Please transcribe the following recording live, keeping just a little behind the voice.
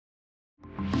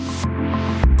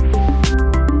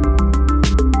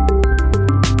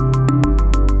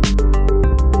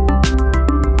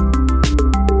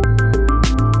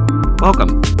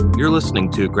Welcome. You're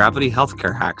listening to Gravity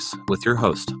Healthcare Hacks with your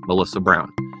host, Melissa Brown,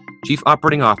 Chief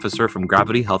Operating Officer from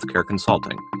Gravity Healthcare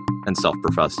Consulting and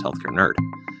self-professed healthcare nerd.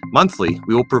 Monthly,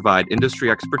 we will provide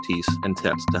industry expertise and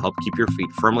tips to help keep your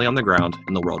feet firmly on the ground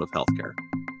in the world of healthcare.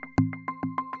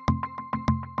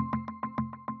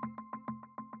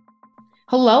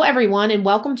 Hello, everyone, and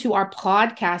welcome to our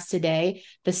podcast today,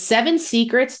 The 7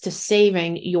 Secrets to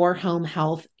Saving Your Home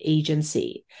Health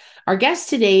Agency. Our guest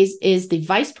today is the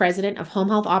Vice President of Home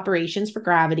Health Operations for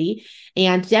Gravity,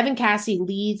 and Devin Cassie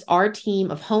leads our team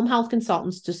of home health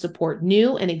consultants to support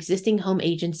new and existing home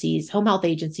health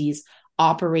agencies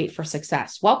operate for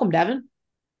success. Welcome, Devin.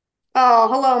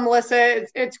 Oh, hello, Melissa.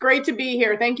 It's great to be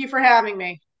here. Thank you for having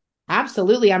me.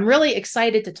 Absolutely. I'm really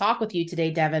excited to talk with you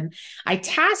today, Devin. I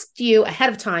tasked you ahead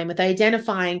of time with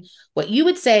identifying what you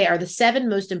would say are the 7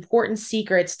 most important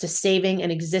secrets to saving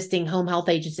an existing home health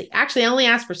agency. Actually, I only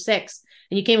asked for 6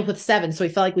 and you came up with 7, so we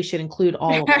felt like we should include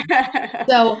all of them.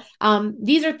 So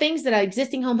these are things that an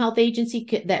existing home health agency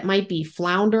that might be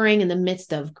floundering in the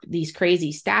midst of these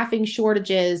crazy staffing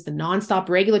shortages, the nonstop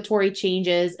regulatory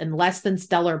changes, and less than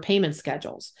stellar payment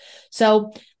schedules.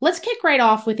 So let's kick right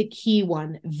off with a key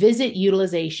one, visit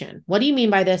utilization. What do you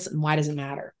mean by this and why does it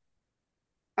matter?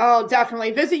 Oh,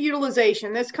 definitely. Visit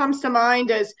utilization. This comes to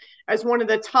mind as one of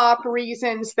the top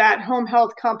reasons that home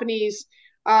health companies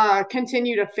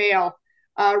continue to fail.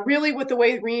 Really, with the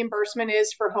way reimbursement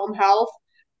is for home health,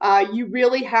 you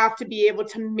really have to be able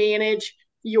to manage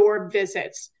your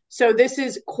visits. So this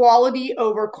is quality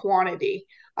over quantity.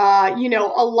 A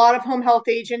lot of home health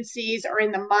agencies are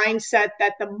in the mindset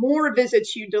that the more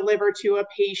visits you deliver to a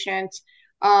patient,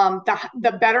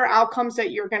 the better outcomes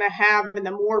that you're going to have and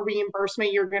the more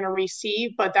reimbursement you're going to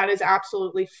receive, but that is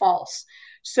absolutely false.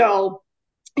 So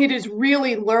it is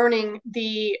really learning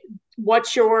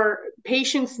what your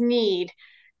patients need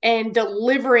and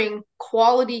delivering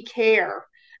quality care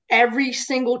every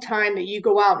single time that you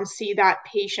go out and see that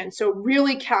patient. So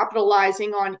really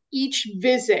capitalizing on each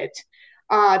visit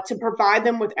to provide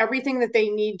them with everything that they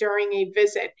need during a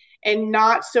visit and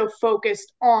not so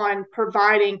focused on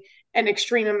providing an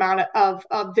extreme amount of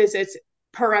visits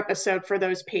per episode for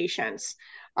those patients.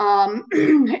 And,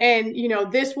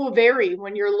 this will vary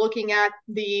when you're looking at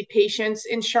the patient's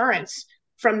insurance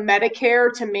from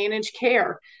Medicare to managed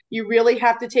care. You really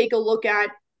have to take a look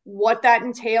at what that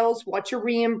entails, what your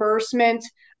reimbursement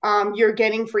you're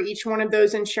getting for each one of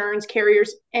those insurance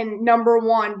carriers, and number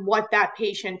one, what that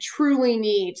patient truly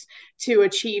needs to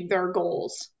achieve their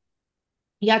goals.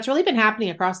 Yeah, it's really been happening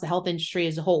across the health industry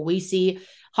as a whole. We see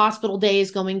hospital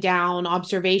days going down,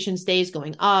 observations days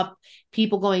going up,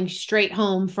 people going straight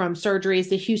home from surgeries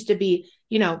that used to be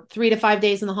 3 to 5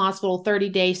 days in the hospital,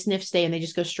 30-day sniff stay, and they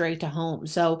just go straight to home.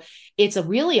 So it's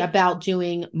really about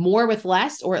doing more with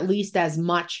less, or at least as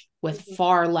much with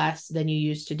far less than you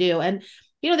used to do. And,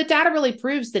 the data really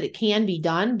proves that it can be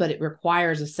done, but it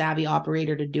requires a savvy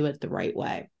operator to do it the right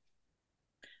way.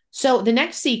 So the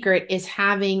next secret is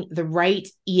having the right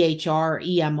EHR,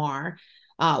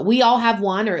 EMR. We all have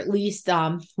one, or at least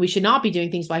we should not be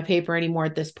doing things by paper anymore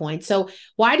at this point. So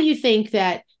why do you think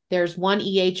that there's one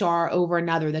EHR over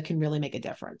another that can really make a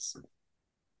difference?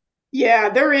 Yeah,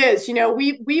 there is.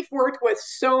 We've worked with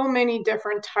so many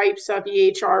different types of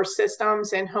EHR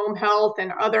systems in home health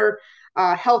and other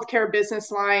healthcare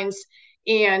business lines.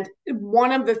 And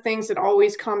one of the things that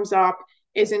always comes up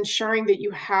is ensuring that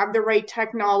you have the right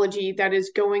technology that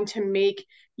is going to make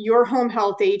your home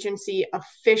health agency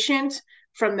efficient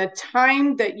from the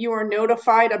time that you are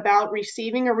notified about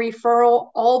receiving a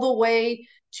referral all the way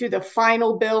to the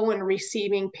final bill and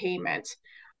receiving payment.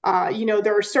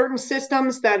 There are certain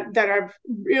systems that are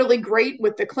really great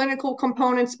with the clinical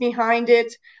components behind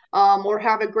it, or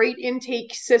have a great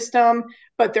intake system,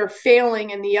 but they're failing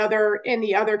in the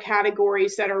other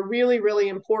categories that are really, really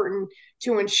important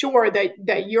to ensure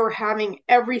that you're having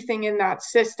everything in that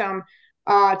system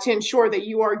to ensure that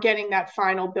you are getting that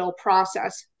final bill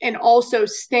process, and also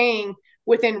staying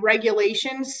within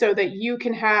regulations so that you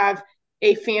can have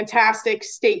a fantastic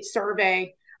state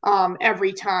survey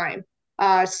every time.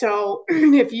 So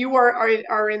if you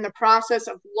are in the process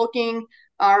of looking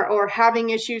or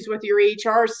having issues with your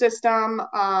HR system,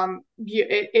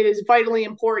 it is vitally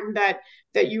important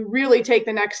that you really take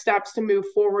the next steps to move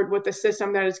forward with the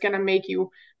system that is going to make you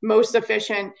most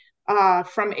efficient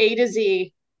from A to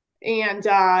Z, and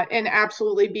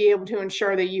absolutely be able to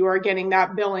ensure that you are getting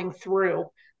that billing through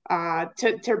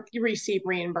to receive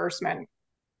reimbursement.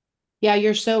 Yeah,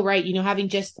 you're so right. Having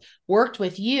just worked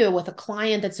with a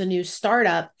client that's a new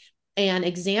startup, and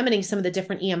examining some of the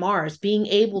different EMRs, being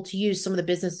able to use some of the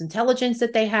business intelligence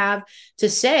that they have to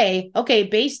say, okay,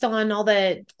 based on all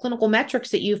the clinical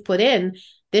metrics that you've put in,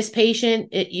 this patient,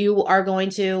 you are going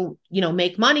to,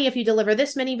 make money if you deliver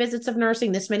this many visits of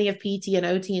nursing, this many of PT and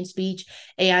OT and speech.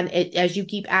 And as you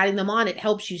keep adding them on, it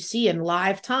helps you see in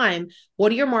live time, what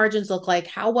do your margins look like?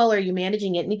 How well are you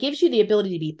managing it? And it gives you the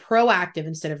ability to be proactive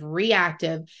instead of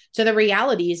reactive to the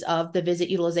realities of the visit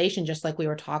utilization, just like we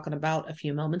were talking about a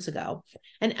few moments ago.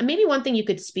 And maybe one thing you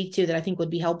could speak to that I think would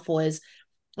be helpful is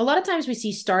a lot of times we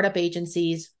see startup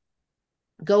agencies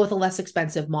go with a less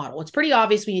expensive model. It's pretty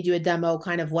obvious when you do a demo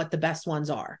kind of what the best ones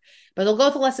are, but they'll go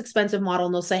with a less expensive model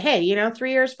and they'll say, hey,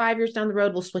 3 years, 5 years down the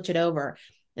road, we'll switch it over.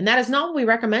 And that is not what we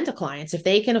recommend to clients. If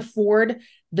they can afford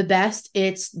the best,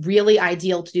 it's really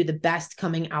ideal to do the best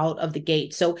coming out of the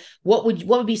gate. So what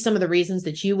would be some of the reasons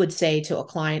that you would say to a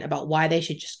client about why they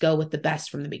should just go with the best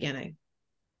from the beginning?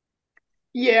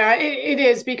 Yeah, it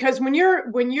is, because when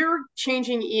you're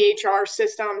changing EHR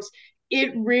systems,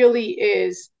 it really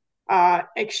is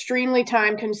extremely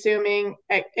time consuming,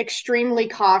 extremely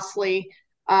costly.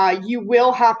 You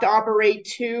will have to operate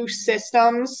two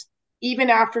systems even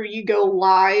after you go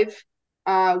live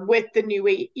with the new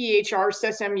EHR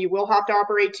system. You will have to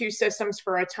operate two systems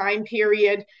for a time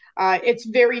period. It's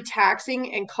very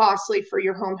taxing and costly for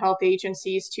your home health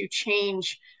agencies to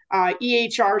change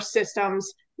EHR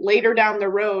systems later down the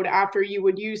road after you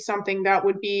would use something that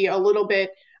would be a little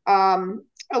bit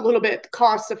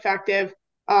cost effective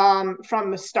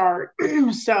from the start.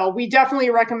 So we definitely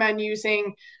recommend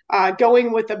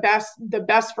going with the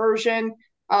best version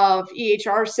of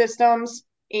EHR systems.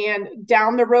 And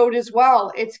down the road as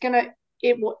well, if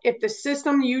the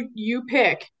system you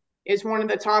pick is one of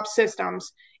the top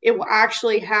systems, it will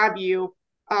actually have you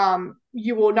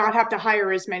will not have to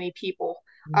hire as many people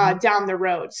down the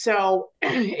road. So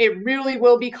it really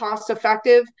will be cost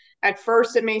effective. At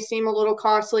first, it may seem a little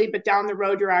costly, but down the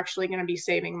road, you're actually going to be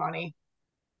saving money.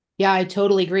 Yeah, I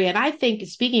totally agree. And I think,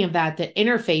 speaking of that, the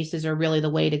interfaces are really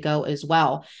the way to go as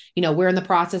well. We're in the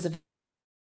process of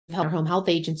our home health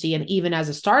agency, and even as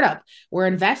a startup, we're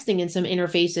investing in some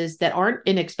interfaces that aren't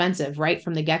inexpensive right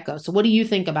from the get-go. So what do you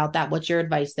think about that? What's your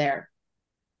advice there?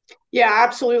 Yeah,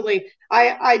 absolutely.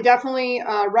 I definitely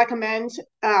recommend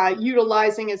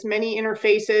utilizing as many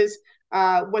interfaces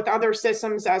with other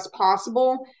systems as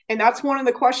possible. And that's one of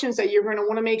the questions that you're going to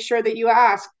want to make sure that you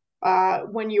ask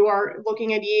when you are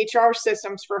looking at EHR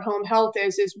systems for home health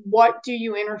is what do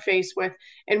you interface with,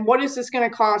 and what is this going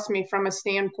to cost me from a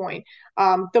standpoint?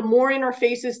 The more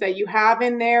interfaces that you have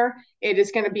in there, it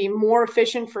is going to be more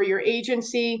efficient for your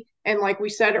agency. And like we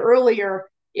said earlier,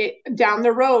 down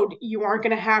the road, you aren't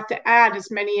going to have to add as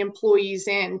many employees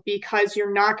in, because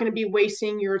you're not going to be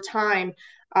wasting your time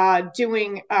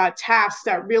doing tasks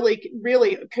that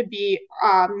really could be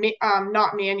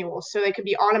not manual. So they could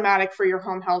be automatic for your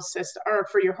home health system or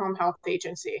for your home health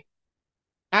agency.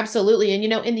 Absolutely. And,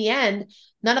 in the end,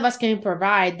 none of us can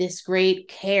provide this great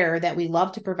care that we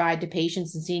love to provide to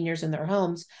patients and seniors in their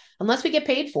homes unless we get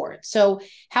paid for it. So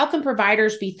how can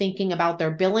providers be thinking about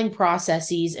their billing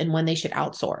processes and when they should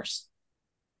outsource?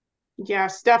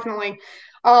 Yes, definitely.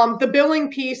 The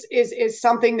billing piece is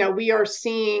something that we are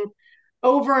seeing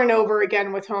over and over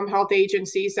again with home health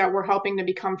agencies that we're helping to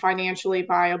become financially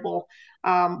viable.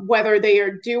 Whether they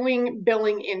are doing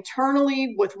billing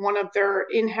internally with one of their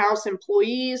in-house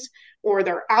employees or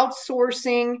they're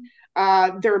outsourcing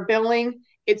their billing,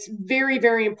 it's very,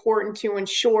 very important to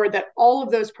ensure that all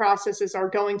of those processes are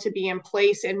going to be in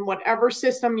place, and whatever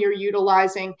system you're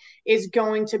utilizing is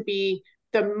going to be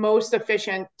the most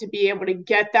efficient to be able to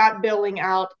get that billing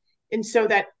out, and so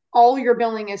that all your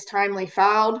billing is timely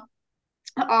filed,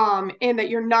 and that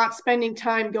you're not spending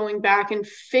time going back and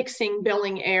fixing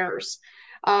billing errors.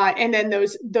 And then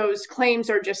those claims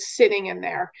are just sitting in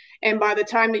there. And by the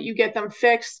time that you get them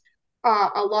fixed,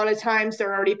 a lot of times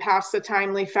they're already past the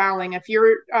timely filing. If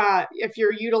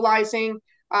you're utilizing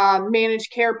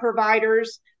managed care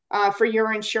providers for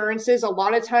your insurances, a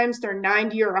lot of times they're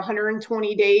 90 or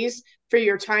 120 days for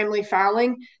your timely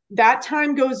filing. That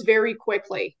time goes very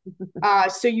quickly.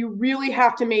 So you really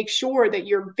have to make sure that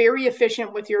you're very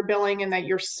efficient with your billing and that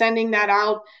you're sending that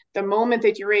out the moment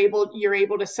that you're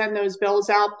able to send those bills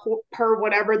out per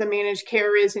whatever the managed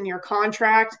care is in your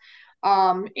contract.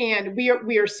 And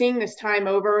we are seeing this time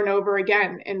over and over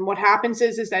again. And what happens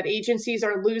is that agencies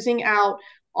are losing out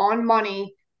on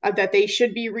money that they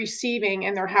should be receiving,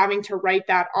 and they're having to write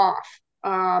that off.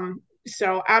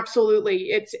 So absolutely,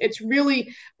 it's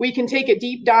really, we can take a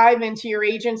deep dive into your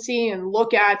agency and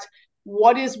look at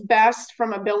what is best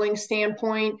from a billing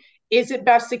standpoint. Is it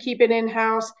best to keep it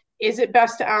in-house? Is it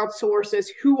best to outsource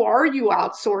this? Who are you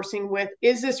outsourcing with?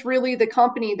 Is this really the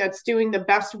company that's doing the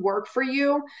best work for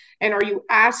you? And are you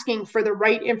asking for the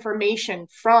right information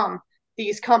from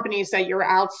these companies that you're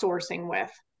outsourcing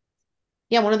with?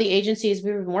 Yeah, one of the agencies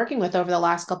we've been working with over the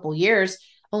last couple of years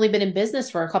only been in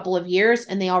business for a couple of years,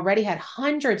 and they already had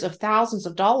hundreds of thousands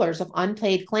of dollars of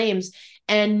unpaid claims,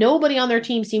 and nobody on their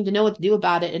team seemed to know what to do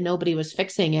about it, and nobody was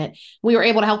fixing it. We were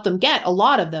able to help them get a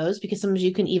lot of those because sometimes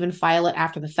you can even file it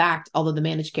after the fact, although the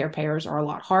managed care payers are a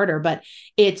lot harder. But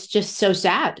it's just so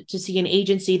sad to see an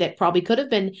agency that probably could have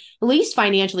been at least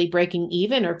financially breaking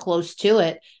even or close to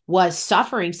it was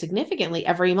suffering significantly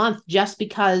every month just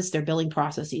because their billing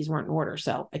processes weren't in order.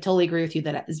 So I totally agree with you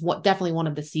that is definitely one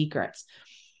of the secrets.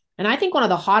 And I think one of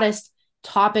the hottest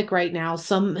topic right now,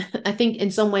 I think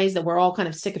in some ways that we're all kind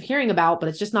of sick of hearing about, but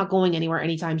it's just not going anywhere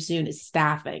anytime soon, is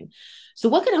staffing. So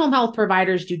what can home health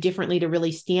providers do differently to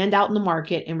really stand out in the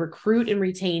market and recruit and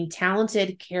retain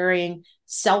talented, caring,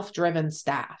 self-driven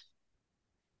staff?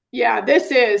 Yeah,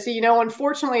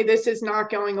 unfortunately, this is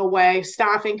not going away.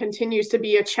 Staffing continues to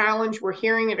be a challenge. We're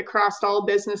hearing it across all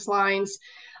business lines.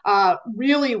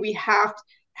 Really, we have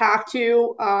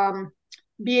to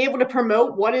be able to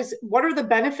promote what are the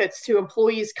benefits to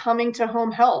employees coming to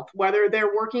home health, whether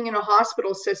they're working in a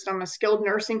hospital system, a skilled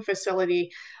nursing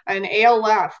facility, an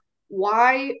ALF.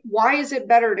 Why is it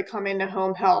better to come into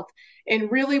home health?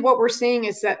 And really what we're seeing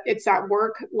is that it's that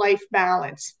work-life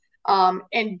balance,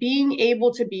 and being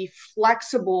able to be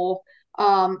flexible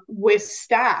with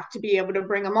staff to be able to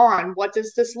bring them on. What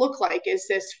does this look like? Is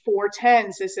this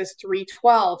 410s? Is this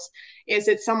 312s? Is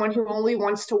it someone who only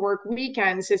wants to work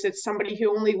weekends? Is it somebody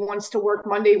who only wants to work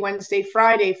Monday, Wednesday,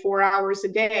 Friday, 4 hours a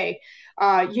day?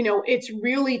 It's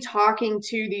really talking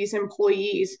to these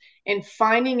employees and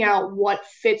finding out what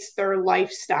fits their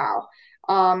lifestyle.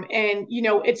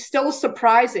 It's still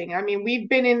surprising. I mean, we've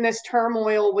been in this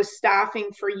turmoil with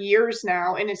staffing for years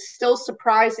now, and it's still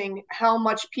surprising how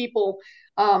much people,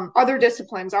 other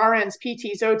disciplines, RNs,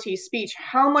 PTs, OTs, speech,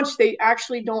 how much they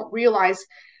actually don't realize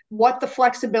what the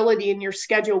flexibility in your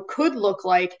schedule could look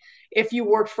like if you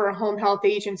worked for a home health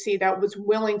agency that was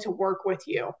willing to work with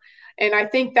you. And I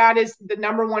think that is the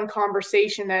number one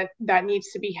conversation that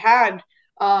needs to be had,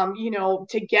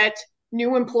 to get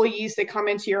new employees that come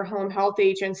into your home health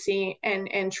agency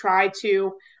and try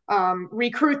to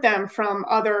recruit them from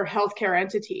other healthcare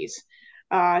entities.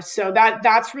 So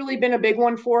that's really been a big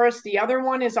one for us. The other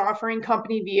one is offering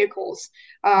company vehicles.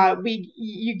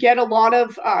 You get a lot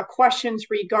of questions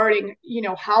regarding,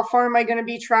 how far am I going to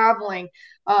be traveling?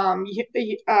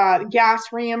 Gas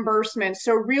reimbursement.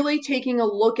 So really taking a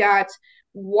look at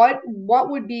what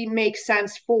would make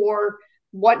sense for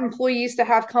what employees to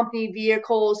have company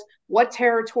vehicles, what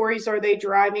territories are they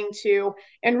driving to,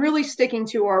 and really sticking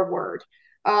to our word,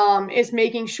 is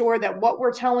making sure that what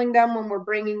we're telling them when we're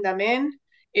bringing them in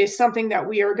is something that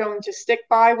we are going to stick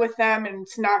by with them, and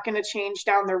it's not going to change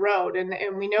down the road.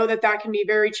 And we know that can be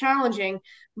very challenging,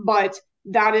 but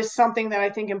that is something that I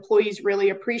think employees really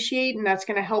appreciate, and that's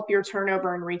going to help your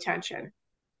turnover and retention.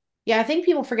 Yeah, I think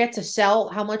people forget to sell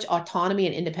how much autonomy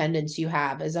and independence you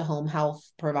have as a home health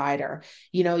provider.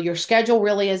 Your schedule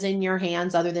really is in your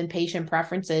hands other than patient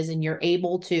preferences, and you're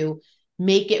able to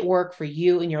make it work for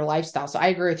you and your lifestyle. So I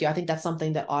agree with you. I think that's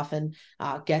something that often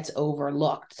gets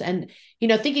overlooked. And,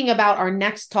 thinking about our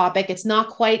next topic, it's not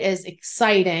quite as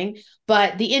exciting,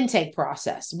 but the intake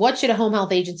process. What should a home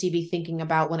health agency be thinking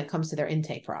about when it comes to their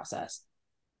intake process?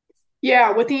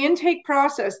 Yeah, with the intake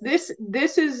process, this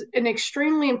is an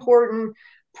extremely important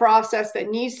process that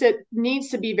needs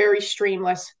to be very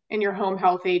seamless in your home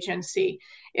health agency.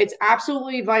 It's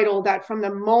absolutely vital that from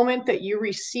the moment that you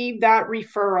receive that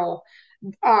referral,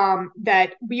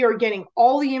 that we are getting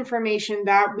all the information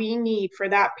that we need for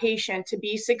that patient to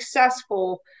be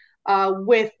successful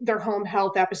with their home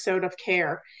health episode of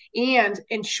care, and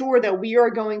ensure that we are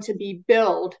going to be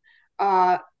billed.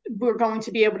 We're going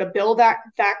to be able to bill that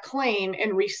claim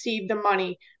and receive the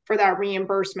money for that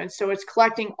reimbursement. So it's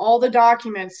collecting all the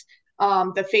documents,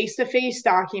 the face-to-face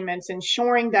documents,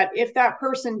 ensuring that if that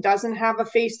person doesn't have a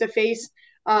face-to-face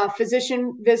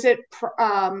physician visit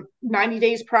 90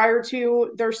 days prior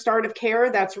to their start of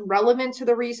care that's relevant to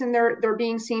the reason they're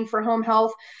being seen for home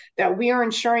health, that we are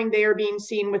ensuring they are being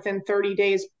seen within 30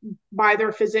 days by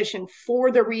their physician for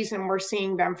the reason we're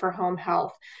seeing them for home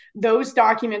health. Those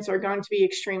documents are going to be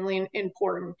extremely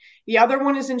important. The other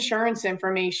one is insurance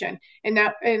information. And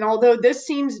although this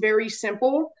seems very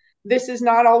simple, this is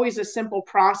not always a simple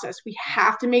process. We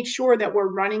have to make sure that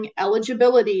we're running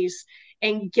eligibilities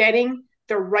and getting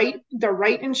the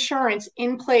right insurance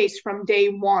in place from day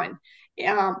one.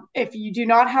 If you do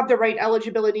not have the right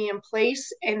eligibility in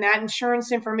place and that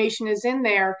insurance information is in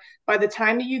there, by the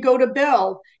time that you go to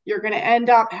bill, you're going to end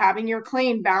up having your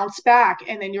claim bounce back,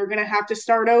 and then you're going to have to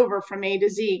start over from A to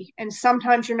Z. And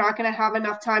sometimes you're not going to have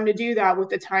enough time to do that with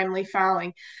the timely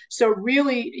filing. So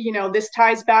really, this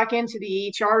ties back into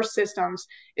the EHR systems,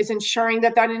 is ensuring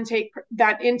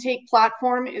that intake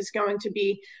platform is going to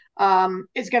be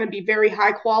very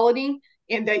high quality,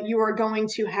 and that you are going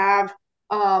to have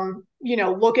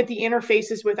look at the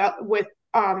interfaces with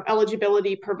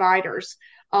eligibility providers.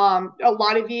 A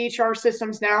lot of EHR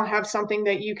systems now have something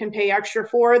that you can pay extra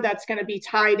for that's going to be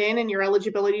tied in, and your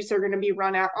eligibilities are going to be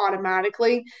run out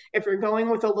automatically. If you're going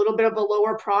with a little bit of a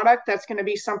lower product, that's going to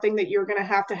be something that you're going to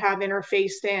have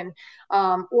interfaced in,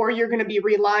 or you're going to be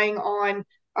relying on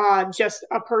just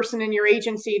a person in your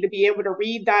agency to be able to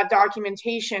read that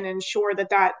documentation and ensure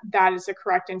that is the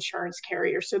correct insurance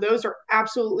carrier. So those are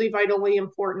absolutely vitally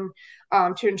important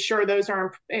to ensure those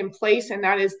are in place, and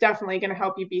that is definitely going to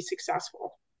help you be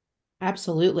successful.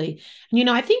 Absolutely.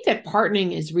 I think that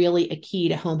partnering is really a key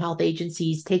to home health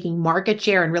agencies taking market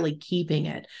share and really keeping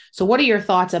it. So what are your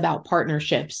thoughts about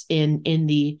partnerships in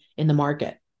the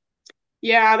market?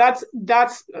 Yeah,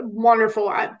 that's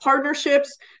wonderful.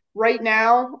 Partnerships right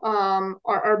now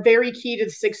are very key to the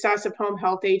success of home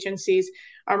health agencies.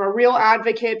 I'm a real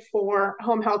advocate for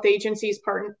home health agencies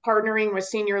partnering with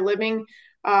senior living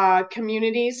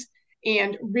communities,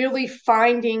 and really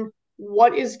finding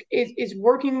what is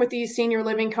working with these senior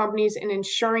living companies and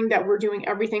ensuring that we're doing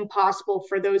everything possible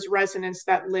for those residents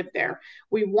that live there.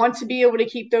 We want to be able to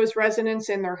keep those residents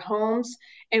in their homes,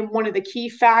 and one of the key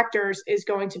factors is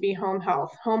going to be home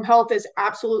health. Home health is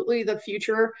absolutely the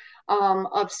future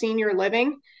of senior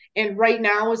living. And right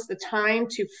now is the time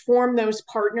to form those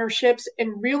partnerships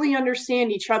and really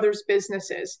understand each other's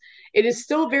businesses. It is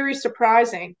still very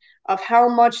surprising of how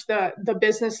much the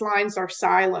business lines are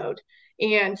siloed.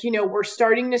 And, we're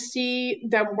starting to see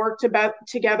them work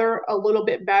together a little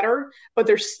bit better, but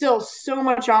there's still so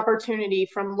much opportunity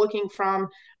from looking from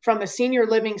the senior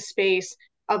living space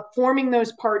of forming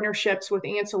those partnerships with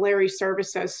ancillary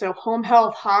services. So home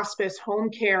health, hospice,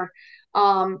 home care,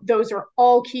 those are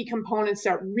all key components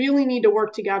that really need to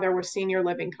work together with senior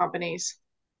living companies.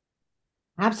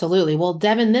 Absolutely. Well,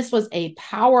 Devin, this was a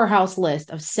powerhouse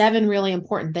list of 7 really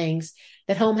important things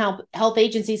that home health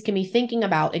agencies can be thinking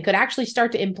about and could actually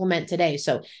start to implement today.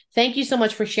 So thank you so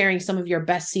much for sharing some of your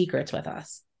best secrets with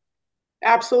us.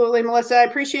 Absolutely, Melissa. I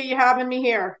appreciate you having me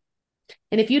here.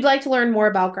 And if you'd like to learn more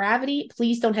about Gravity,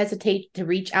 please don't hesitate to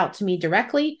reach out to me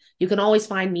directly. You can always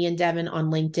find me and Devin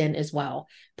on LinkedIn as well.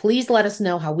 Please let us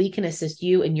know how we can assist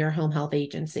you in your home health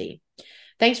agency.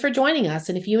 Thanks for joining us.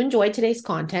 And if you enjoyed today's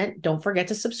content, don't forget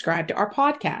to subscribe to our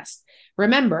podcast.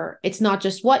 Remember, it's not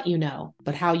just what you know,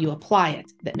 but how you apply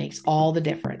it that makes all the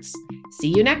difference. See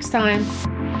you next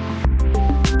time.